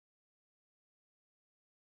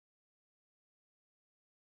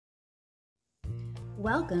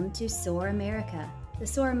Welcome to Soar America. The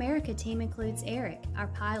Soar America team includes Eric, our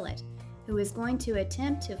pilot, who is going to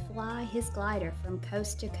attempt to fly his glider from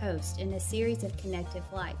coast to coast in a series of connected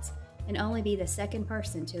flights and only be the second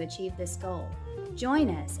person to achieve this goal. Join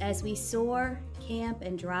us as we soar, camp,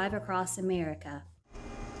 and drive across America.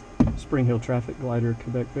 Springhill traffic glider,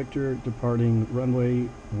 Quebec Victor, departing runway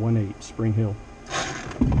 18, Springhill.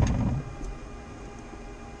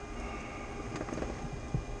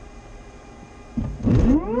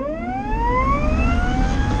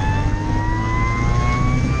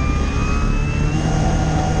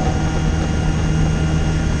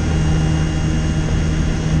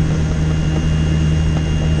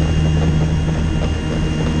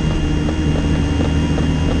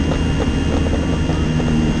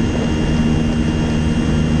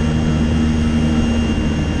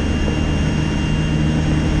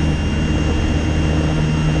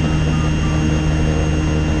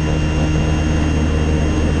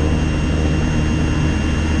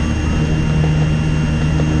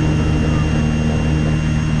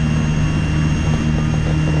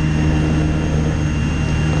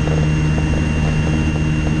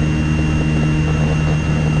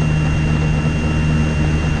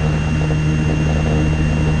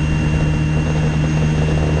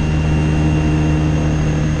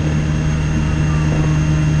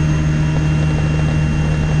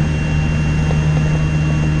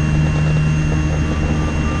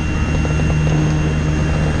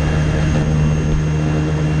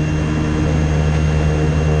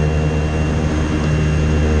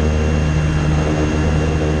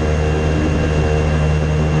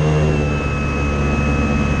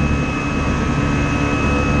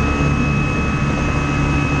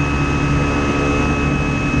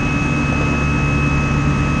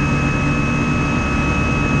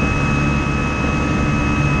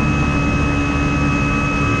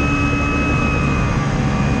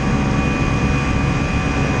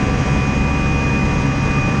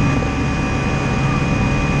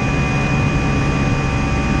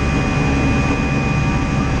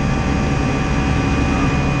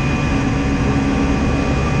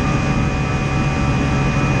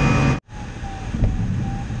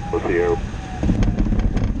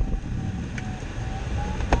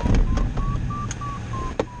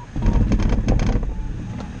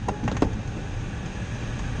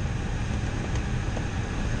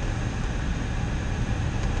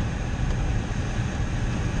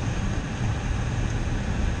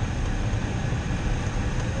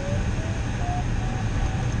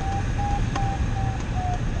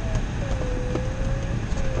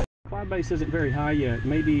 Base isn't very high yet,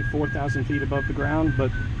 maybe 4,000 feet above the ground,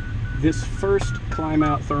 but this first climb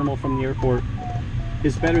out thermal from the airport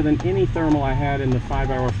is better than any thermal I had in the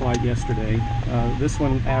 5-hour flight yesterday. This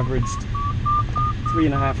one averaged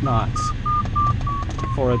 3.5 knots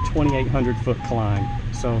for a 2,800 foot climb,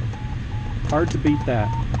 so hard to beat that.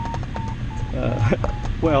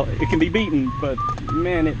 Well, it can be beaten, but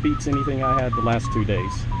man, it beats anything I had the last 2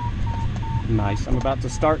 days. Nice. I'm about to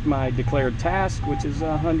start my declared task, which is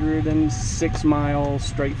a 106-mile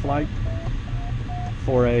straight flight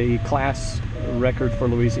for a class record for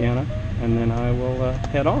Louisiana, and then I will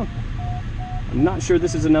head on. I'm not sure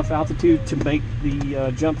this is enough altitude to make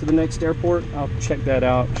the jump to the next airport. I'll check that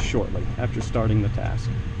out shortly after starting the task.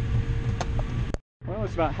 Well,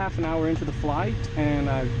 it's about half an hour into the flight, and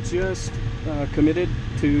I've just committed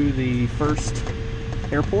to the first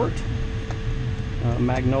airport,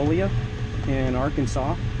 Magnolia, in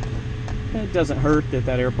Arkansas. It doesn't hurt that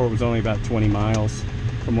that airport was only about 20 miles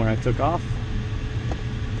from where I took off,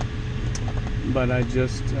 but I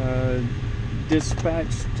just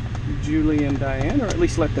dispatched Julie and Diane, or at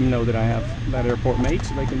least let them know that I have that airport mate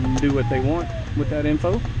so they can do what they want with that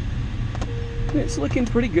info. It's looking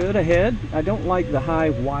pretty good ahead. I don't like the high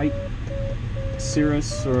white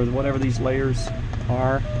cirrus or whatever these layers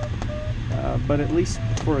are, but at least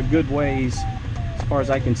for a good ways, as far as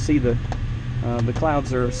I can see, the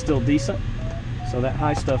clouds are still decent, so that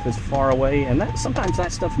high stuff is far away, and sometimes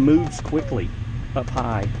that stuff moves quickly up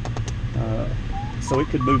high, so it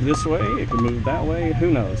could move this way, it could move that way,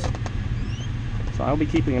 who knows. So I'll be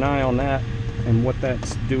keeping an eye on that and what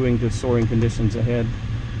that's doing to soaring conditions ahead.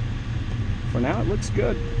 For now, it looks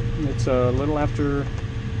good. It's a little after,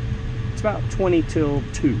 it's about 20 till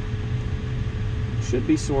 2. Should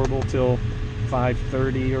be soarable till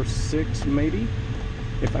 5:30 or 6 maybe,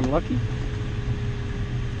 if I'm lucky.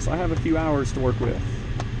 So I have a few hours to work with.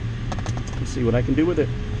 Let's see what I can do with it.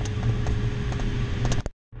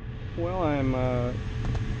 Well, I'm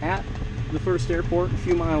at the first airport, a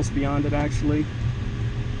few miles beyond it actually,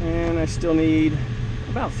 and I still need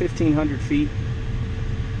about 1,500 feet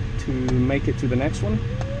to make it to the next one.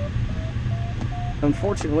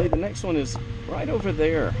 Unfortunately, the next one is right over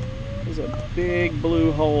there. There's a big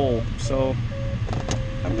blue hole, so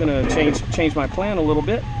I'm gonna change my plan a little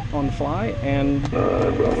bit on the fly and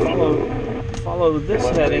follow this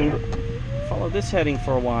heading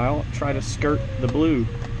for a while. Try to skirt the blue.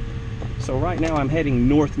 So right now I'm heading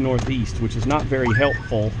north-northeast, which is not very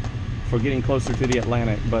helpful for getting closer to the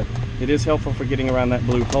Atlantic, but it is helpful for getting around that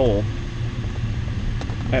blue hole,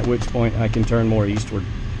 at which point I can turn more eastward.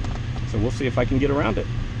 So we'll see if I can get around it.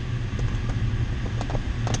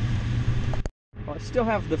 Well, I still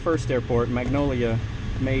have the first airport, Magnolia,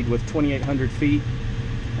 made with 2,800 feet,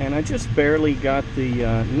 and I just barely got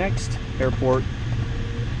the next airport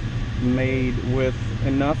made with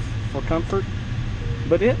enough for comfort,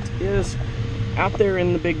 but it is out there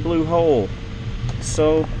in the big blue hole.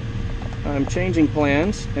 So I'm changing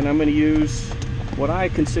plans, and I'm going to use what I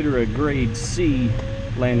consider a grade C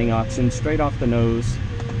landing option, straight off the nose.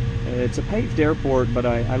 It's a paved airport, but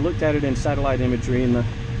I looked at it in satellite imagery and the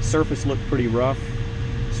surface looked pretty rough,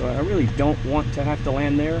 so I really don't want to have to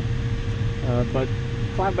land there. But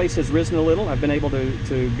cloud base has risen a little. I've been able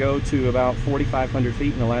to go to about 4,500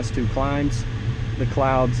 feet in the last two climbs. The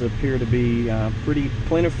clouds appear to be pretty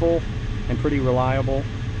plentiful and pretty reliable,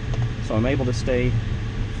 so I'm able to stay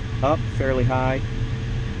up fairly high.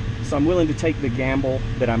 So I'm willing to take the gamble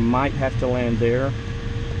that I might have to land there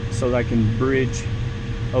so that I can bridge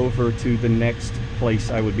over to the next place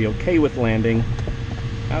I would be okay with landing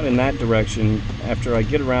out in that direction after I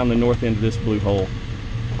get around the north end of this blue hole.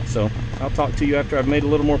 So I'll talk to you after I've made a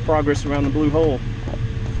little more progress around the blue hole.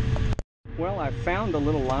 Well, I found a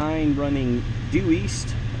little line running due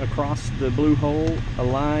east across the blue hole, a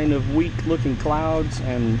line of weak looking clouds,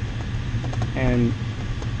 and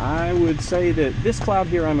I would say that this cloud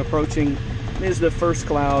here I'm approaching is the first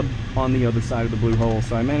cloud on the other side of the blue hole.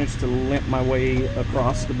 So I managed to limp my way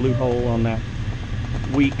across the blue hole on that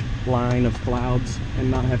weak line of clouds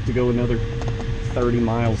and not have to go another 30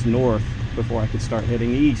 miles north before I could start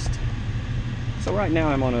heading east. So right now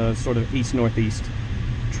I'm on a sort of east-northeast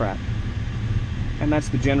track. And that's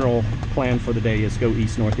the general plan for the day, is go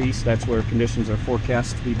east-northeast. That's where conditions are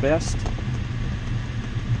forecast to be best.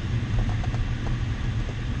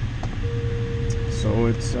 So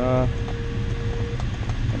it's I've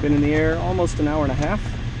been in the air almost an hour and a half,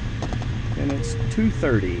 and it's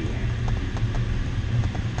 2:30.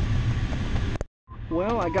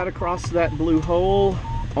 Well, I got across that blue hole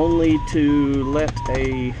only to let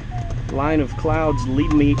a line of clouds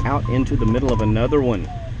lead me out into the middle of another one.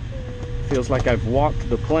 Feels like I've walked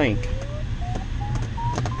the plank.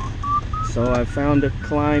 So I found a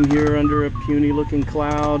climb here under a puny looking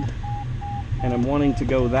cloud, and I'm wanting to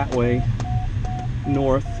go that way,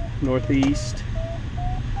 northeast.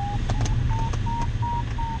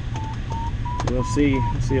 We'll see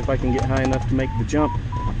if I can get high enough to make the jump.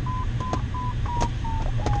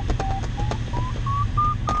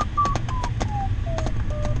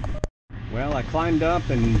 Well, I climbed up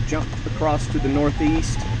and jumped across to the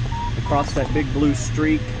northeast, across that big blue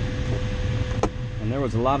streak, and there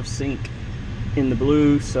was a lot of sink in the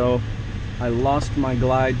blue, so I lost my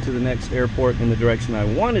glide to the next airport in the direction I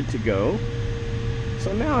wanted to go.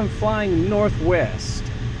 So now I'm flying northwest.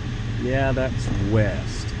 Yeah, that's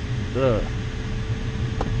west. Ugh.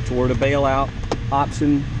 Toward a bailout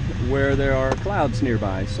option where there are clouds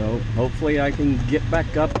nearby. So hopefully I can get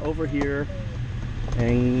back up over here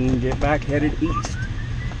and get back headed east.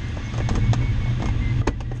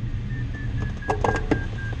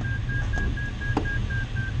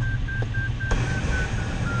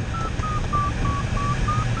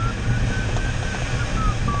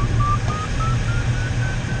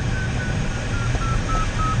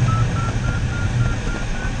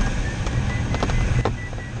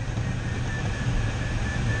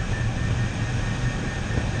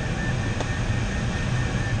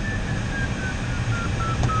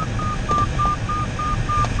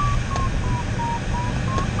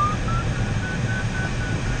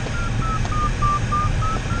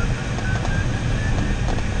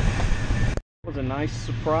 Nice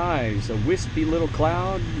surprise. A wispy little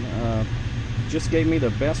cloud just gave me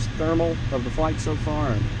the best thermal of the flight so far.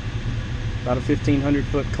 About a 1,500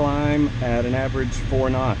 foot climb at an average 4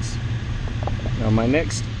 knots. Now my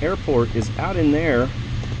next airport is out in there,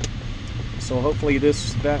 so hopefully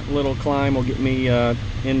that little climb will get me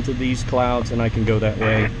into these clouds and I can go that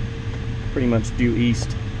way, pretty much due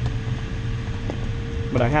east.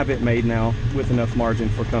 But I have it made now with enough margin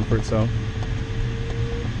for comfort, so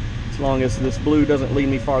as long as this blue doesn't lead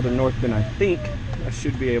me farther north than I think, I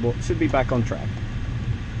should be back on track.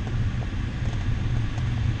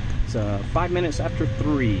 5 minutes after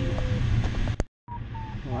 3.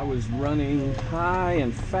 Well, I was running high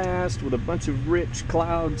and fast with a bunch of rich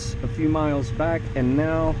clouds a few miles back, and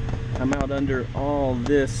now I'm out under all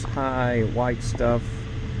this high white stuff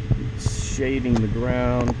shading the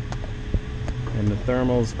ground, and the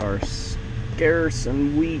thermals are scarce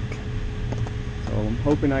and weak. So I'm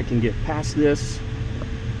hoping I can get past this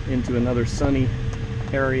into another sunny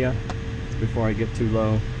area before I get too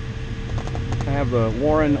low. I have the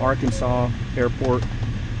Warren, Arkansas airport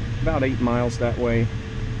about 8 miles that way,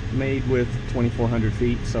 made with 2,400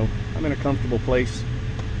 feet, so I'm in a comfortable place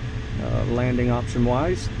landing option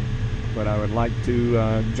wise, but I would like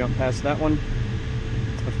to jump past that one.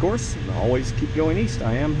 Of course, always keep going east.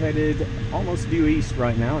 I am headed almost due east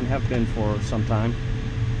right now and have been for some time,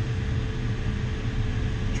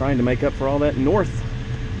 trying to make up for all that north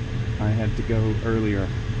I had to go earlier.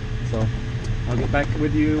 So I'll get back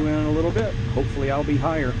with you in a little bit. Hopefully I'll be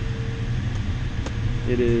higher.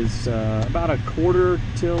 It is about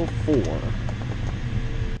 4:45.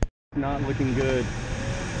 Not looking good.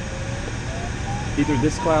 Either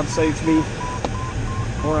this cloud saves me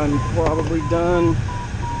or I'm probably done.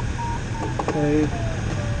 Okay,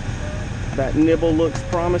 that nibble looks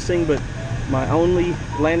promising, but my only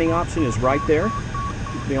landing option is right there.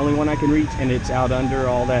 The only one I can reach, and it's out under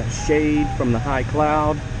all that shade from the high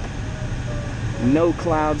cloud. No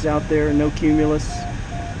clouds out there, no cumulus.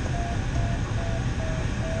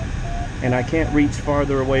 And I can't reach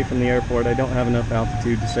farther away from the airport. I don't have enough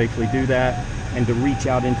altitude to safely do that and to reach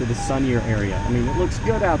out into the sunnier area. I mean, it looks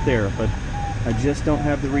good out there, but I just don't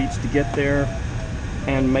have the reach to get there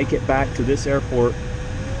and make it back to this airport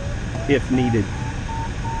if needed.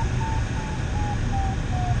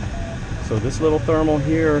 So this little thermal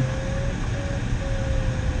here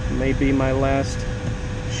may be my last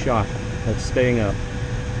shot at staying up.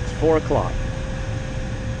 It's 4 o'clock.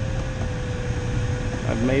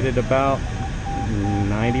 I've made it about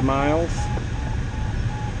 90 miles.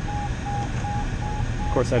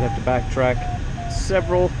 Of course, I'd have to backtrack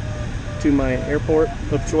several to my airport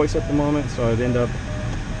of choice at the moment, so I'd end up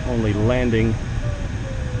only landing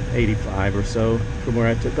 85 or so from where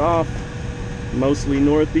I took off. Mostly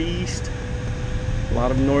northeast, a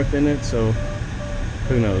lot of north in it, so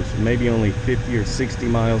who knows, maybe only 50 or 60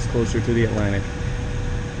 miles closer to the Atlantic.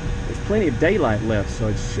 There's plenty of daylight left, so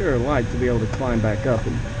I'd sure like to be able to climb back up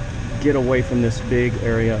and get away from this big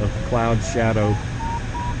area of cloud shadow.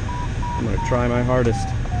 I'm going to try my hardest.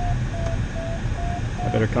 I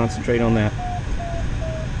better concentrate on that.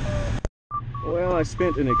 Well, I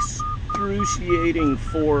spent an excruciating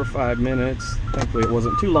 4 or 5 minutes, thankfully it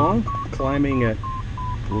wasn't too long, climbing at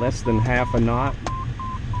less than half a knot.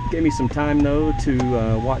 Gave me some time though to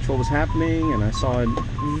watch what was happening, and I saw a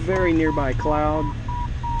very nearby cloud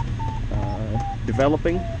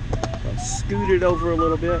developing. So I scooted over a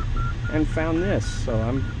little bit and found this. So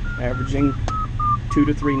I'm averaging 2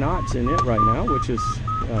 to 3 knots in it right now, which is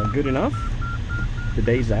good enough. The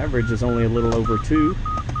day's average is only a little over 2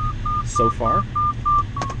 so far.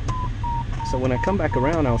 So when I come back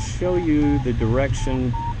around, I'll show you the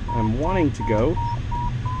direction I'm wanting to go,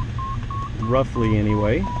 roughly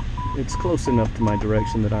anyway. It's close enough to my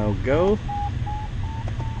direction that I'll go.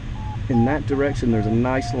 In that direction there's a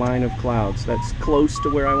nice line of clouds that's close to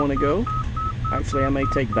where I want to go. Actually, I may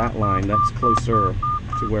take that line, that's closer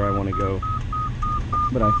to where I want to go.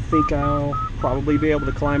 But I think I'll probably be able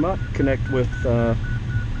to climb up, connect with the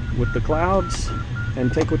clouds,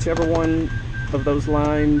 and take whichever one of those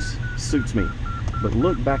lines suits me. But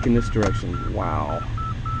look back in this direction. Wow,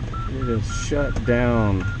 it is shut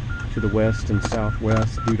down to the west and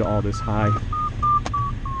southwest due to all this high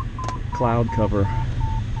cloud cover.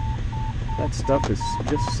 That stuff is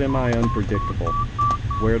just semi-unpredictable.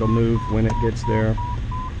 Where it'll move, when it gets there,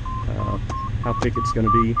 how thick it's going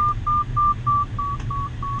to be.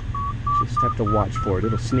 Just have to watch for it.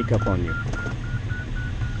 It'll sneak up on you.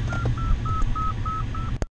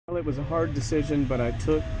 Well, it was a hard decision, but I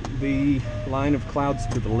took the line of clouds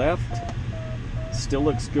to the left. Still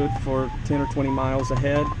looks good for 10 or 20 miles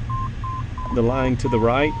ahead. The line to the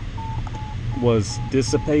right was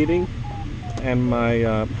dissipating, and my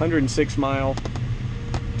 106 mile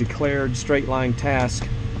declared straight line task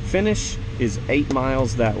finish is 8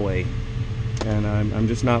 miles that way, and I'm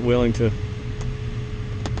just not willing to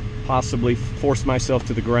possibly force myself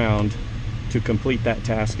to the ground to complete that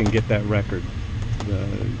task and get that record. The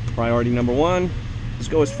priority number one is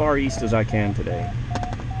go as far east as I can today.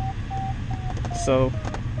 So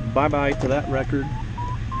bye-bye to that record,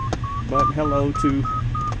 but hello to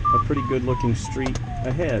a pretty good looking street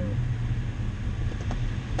ahead.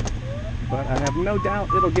 but I have no doubt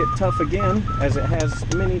it'll get tough again, as it has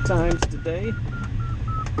many times today.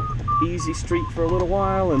 Easy street for a little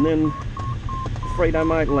while, and then afraid I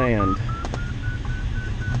might land.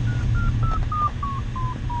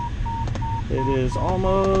 It is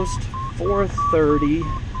almost 4:30,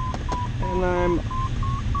 and I'm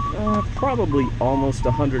probably almost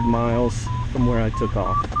 100 miles from where I took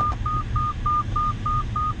off.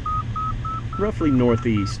 Roughly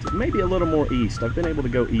northeast, maybe a little more east. I've been able to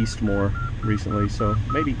go east more recently, so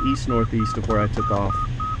maybe east-northeast of where I took off.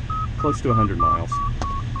 Close to 100 miles.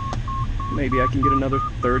 Maybe I can get another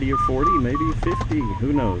 30 or 40, maybe 50,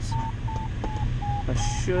 who knows. I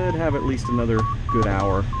should have at least another good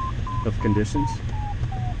hour of conditions.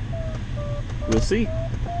 We'll see.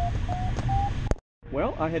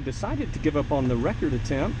 Well, I had decided to give up on the record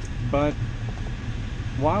attempt, but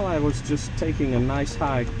while I was just taking a nice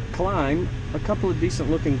high climb, a couple of decent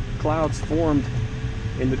looking clouds formed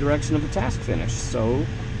in the direction of the task finish. So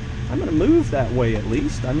I'm going to move that way at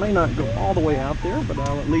least. I may not go all the way out there, but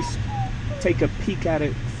I'll at least take a peek at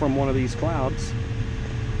it from one of these clouds.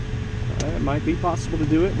 It might be possible to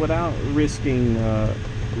do it without risking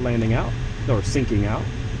landing out or sinking out.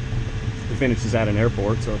 The finish is at an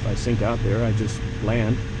airport, so if I sink out there, I just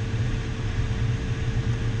land.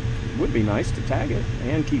 It would be nice to tag it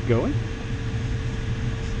and keep going.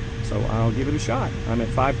 So I'll give it a shot. I'm at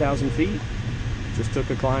 5,000 feet. Just took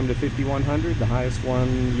a climb to 5,100, the highest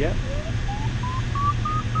one yet.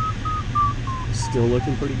 Still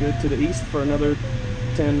looking pretty good to the east for another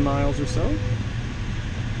 10 miles or so.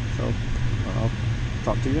 So I'll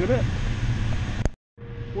talk to you in a bit.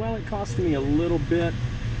 Well, it cost me a little bit,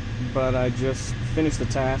 but I just finished the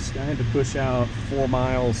task. I had to push out 4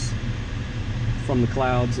 miles from the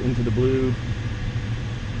clouds into the blue,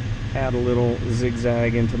 add a little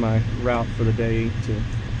zigzag into my route for the day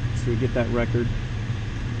to get that record.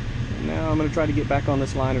 And now I'm going to try to get back on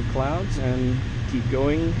this line of clouds and keep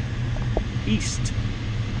going east.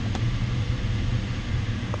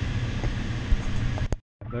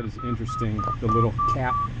 That is interesting, the little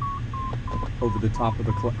cap over the top of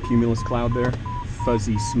the cumulus cloud there.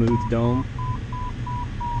 Fuzzy, smooth dome.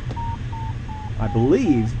 I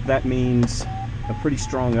believe that means a pretty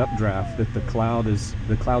strong updraft, that the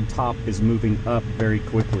cloud top is moving up very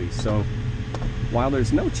quickly. So while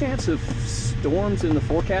there's no chance of storms in the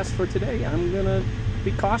forecast for today, I'm gonna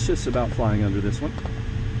be cautious about flying under this one.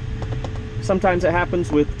 Sometimes it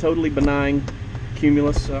happens with totally benign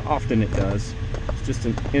cumulus, often it does. It's just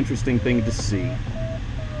an interesting thing to see.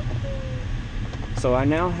 So I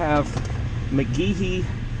now have McGehee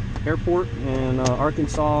Airport in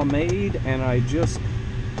Arkansas made, and I just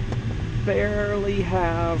barely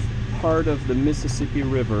have part of the Mississippi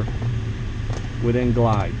River within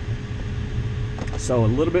glide. So a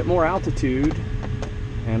little bit more altitude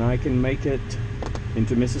and I can make it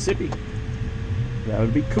into Mississippi. That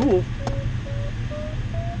would be cool.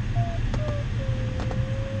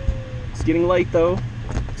 It's getting late though.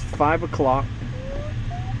 It's 5 o'clock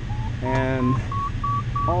and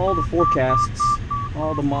all the forecasts,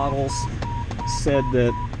 all the models said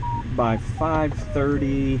that by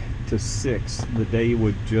 5:30 to 6 the day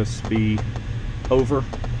would just be over,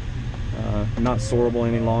 not soarable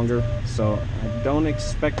any longer. So I don't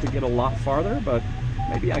expect to get a lot farther, but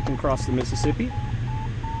maybe I can cross the Mississippi.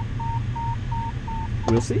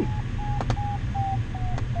 We'll see.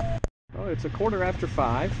 Oh, it's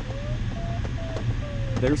 5:15.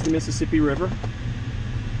 There's the Mississippi River.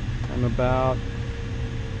 I'm about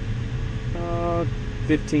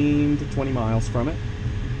 15 to 20 miles from it.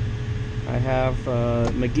 I have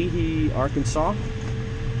McGehee, Arkansas,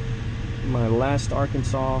 my last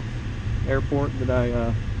Arkansas airport that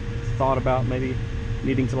I thought about maybe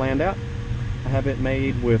needing to land at. I have it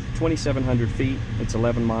made with 2,700 feet. It's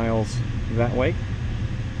 11 miles that way.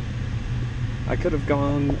 I could have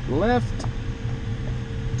gone left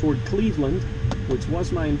toward Cleveland, which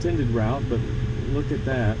was my intended route, but look at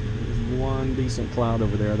that. There's one decent cloud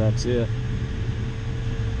over there, that's it.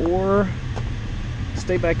 Or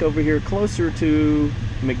stay back over here closer to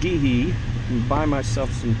McGehee and buy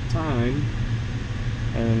myself some time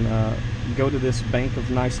and go to this bank of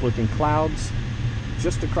nice looking clouds.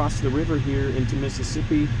 Just across the river here into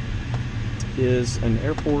Mississippi is an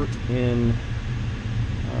airport in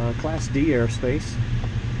Class D airspace.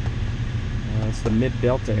 It's the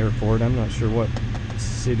Mid-Delta Airport. I'm not sure what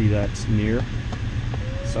city that's near.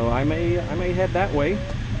 So I may head that way.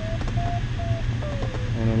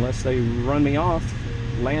 And unless they run me off,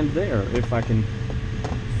 land there if I can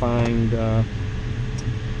find, I'm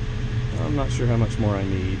not sure how much more I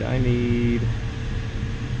need.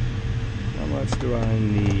 How much do I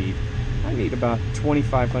need? I need about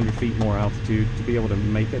 2,500 feet more altitude to be able to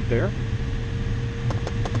make it there.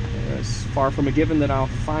 It's far from a given that I'll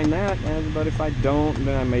find that, but if I don't,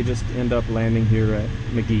 then I may just end up landing here at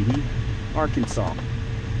McGehee, Arkansas.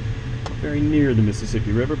 Very near the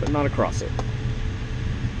Mississippi River, but not across it.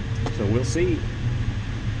 So we'll see.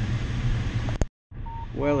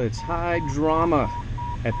 Well, it's high drama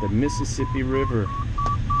at the Mississippi River.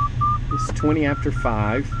 It's 20 after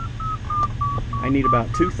 5. I need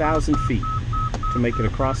about 2,000 feet to make it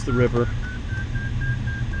across the river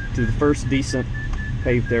to the first decent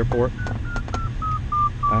paved airport.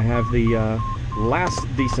 I have the last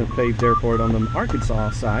decent paved airport on the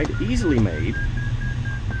Arkansas side easily made.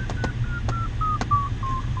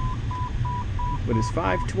 But it's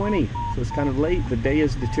 5:20, so it's kind of late. The day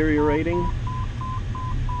is deteriorating.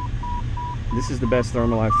 This is the best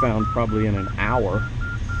thermal I've found probably in an hour.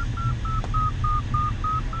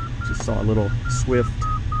 Just saw a little swift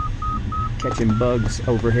catching bugs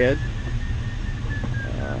overhead.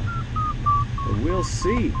 But we'll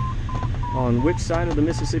see on which side of the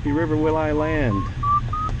Mississippi River will I land.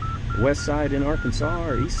 West side in Arkansas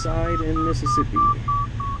or east side in Mississippi.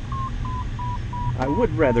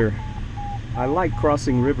 I like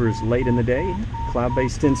crossing rivers late in the day. Cloud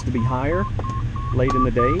base tends to be higher late in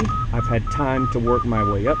the day. I've had time to work my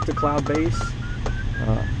way up to cloud base.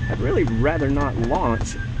 I'd really rather not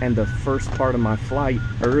launch and the first part of my flight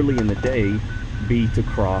early in the day be to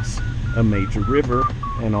cross a major river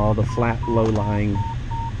and all the flat low-lying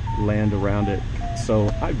land around it. So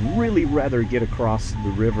I'd really rather get across the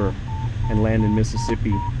river and land in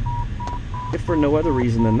Mississippi, if for no other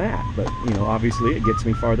reason than that. But you know, obviously it gets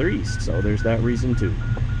me farther east, so there's that reason too.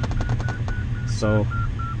 So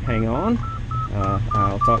hang on,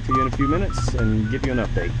 I'll talk to you in a few minutes and give you an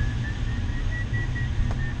update.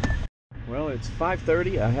 Well, it's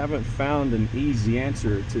 5:30. I haven't found an easy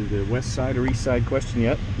answer to the west side or east side question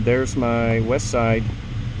yet. There's my west side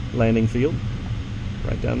landing field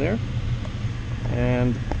right down there,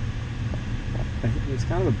 and it's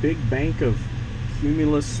kind of a big bank of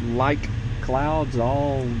cumulus-like clouds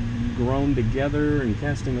all grown together and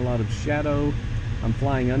casting a lot of shadow. I'm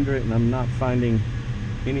flying under it and I'm not finding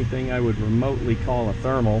anything I would remotely call a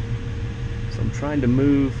thermal, so I'm trying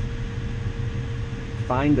to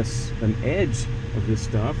find an edge of this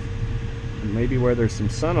stuff, and maybe where there's some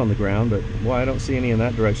sun on the ground, but boy, I don't see any in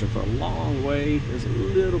that direction for a long way. There's a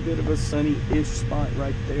little bit of a sunny-ish spot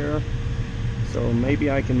right there, so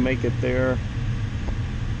maybe I can make it there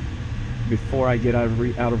before I get out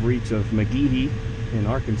of reach of McGehee in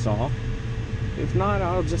Arkansas. If not,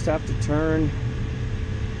 I'll just have to turn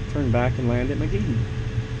back and land at McGehee.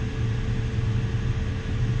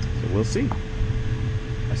 So we'll see.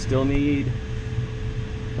 I still need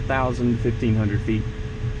 1,000 to 1,500 feet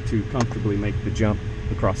to comfortably make the jump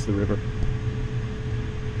across the river.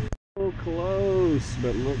 So close,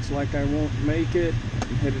 but looks like I won't make it.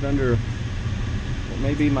 I'm headed under what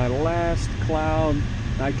may be my last cloud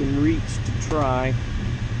I can reach to try.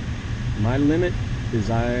 My limit is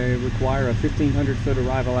I require a 1,500 foot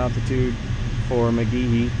arrival altitude for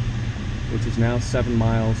McGehee, which is now 7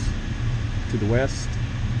 miles to the west.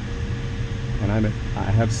 And I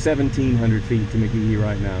have 1,700 feet to McGehee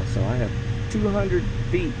right now, so I have 200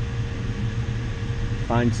 feet.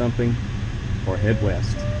 Find something or head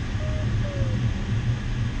west.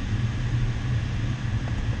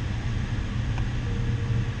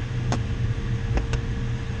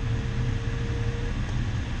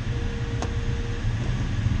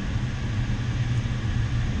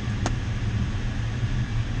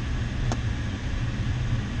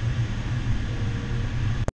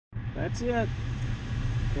 That's it.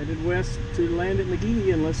 Headed west to land at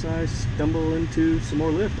McGehee unless I stumble into some more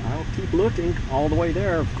lift. I'll keep looking all the way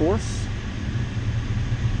there, of course.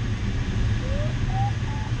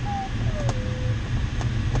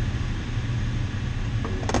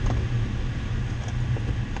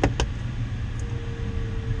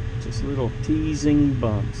 Just little teasing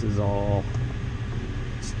bumps is all.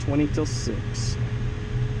 It's 20 till 6.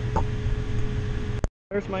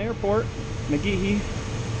 There's my airport, McGehee,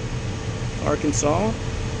 Arkansas.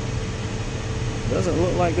 Doesn't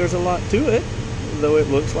look like there's a lot to it, though it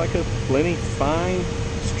looks like a plenty fine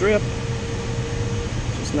strip.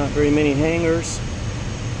 Just not very many hangars.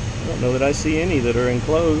 I don't know that I see any that are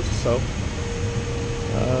enclosed, so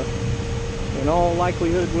in all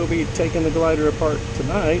likelihood we'll be taking the glider apart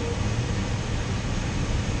tonight.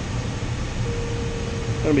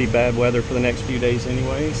 It's gonna be bad weather for the next few days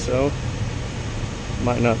anyway, so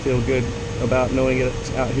might not feel good about knowing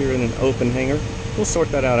it's out here in an open hangar. We'll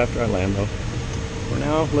sort that out after I land though. For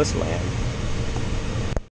now, let's land.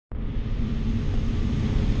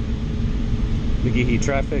 McGehee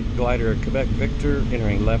traffic, glider Quebec Victor,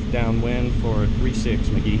 entering left downwind for 36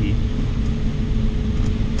 McGehee.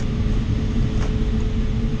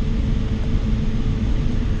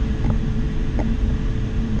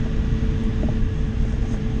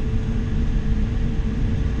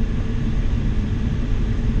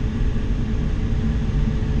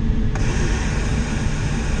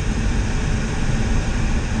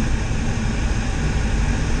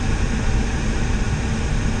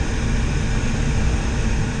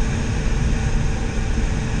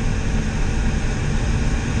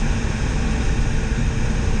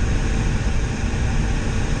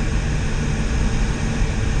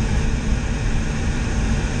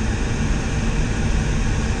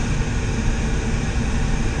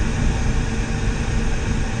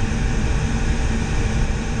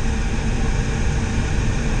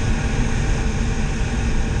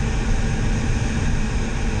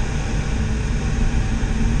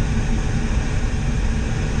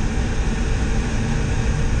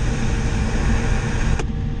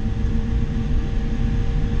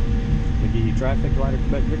 Traffic, glider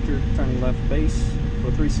Quebec Victor, turning left base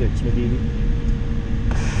for 36 McGehee.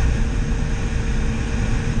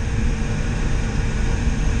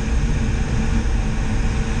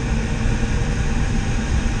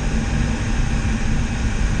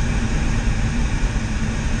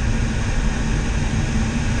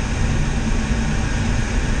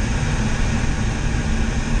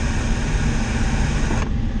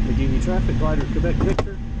 McGehee traffic, glider Quebec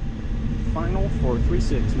Victor, final for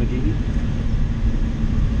 36 McGehee.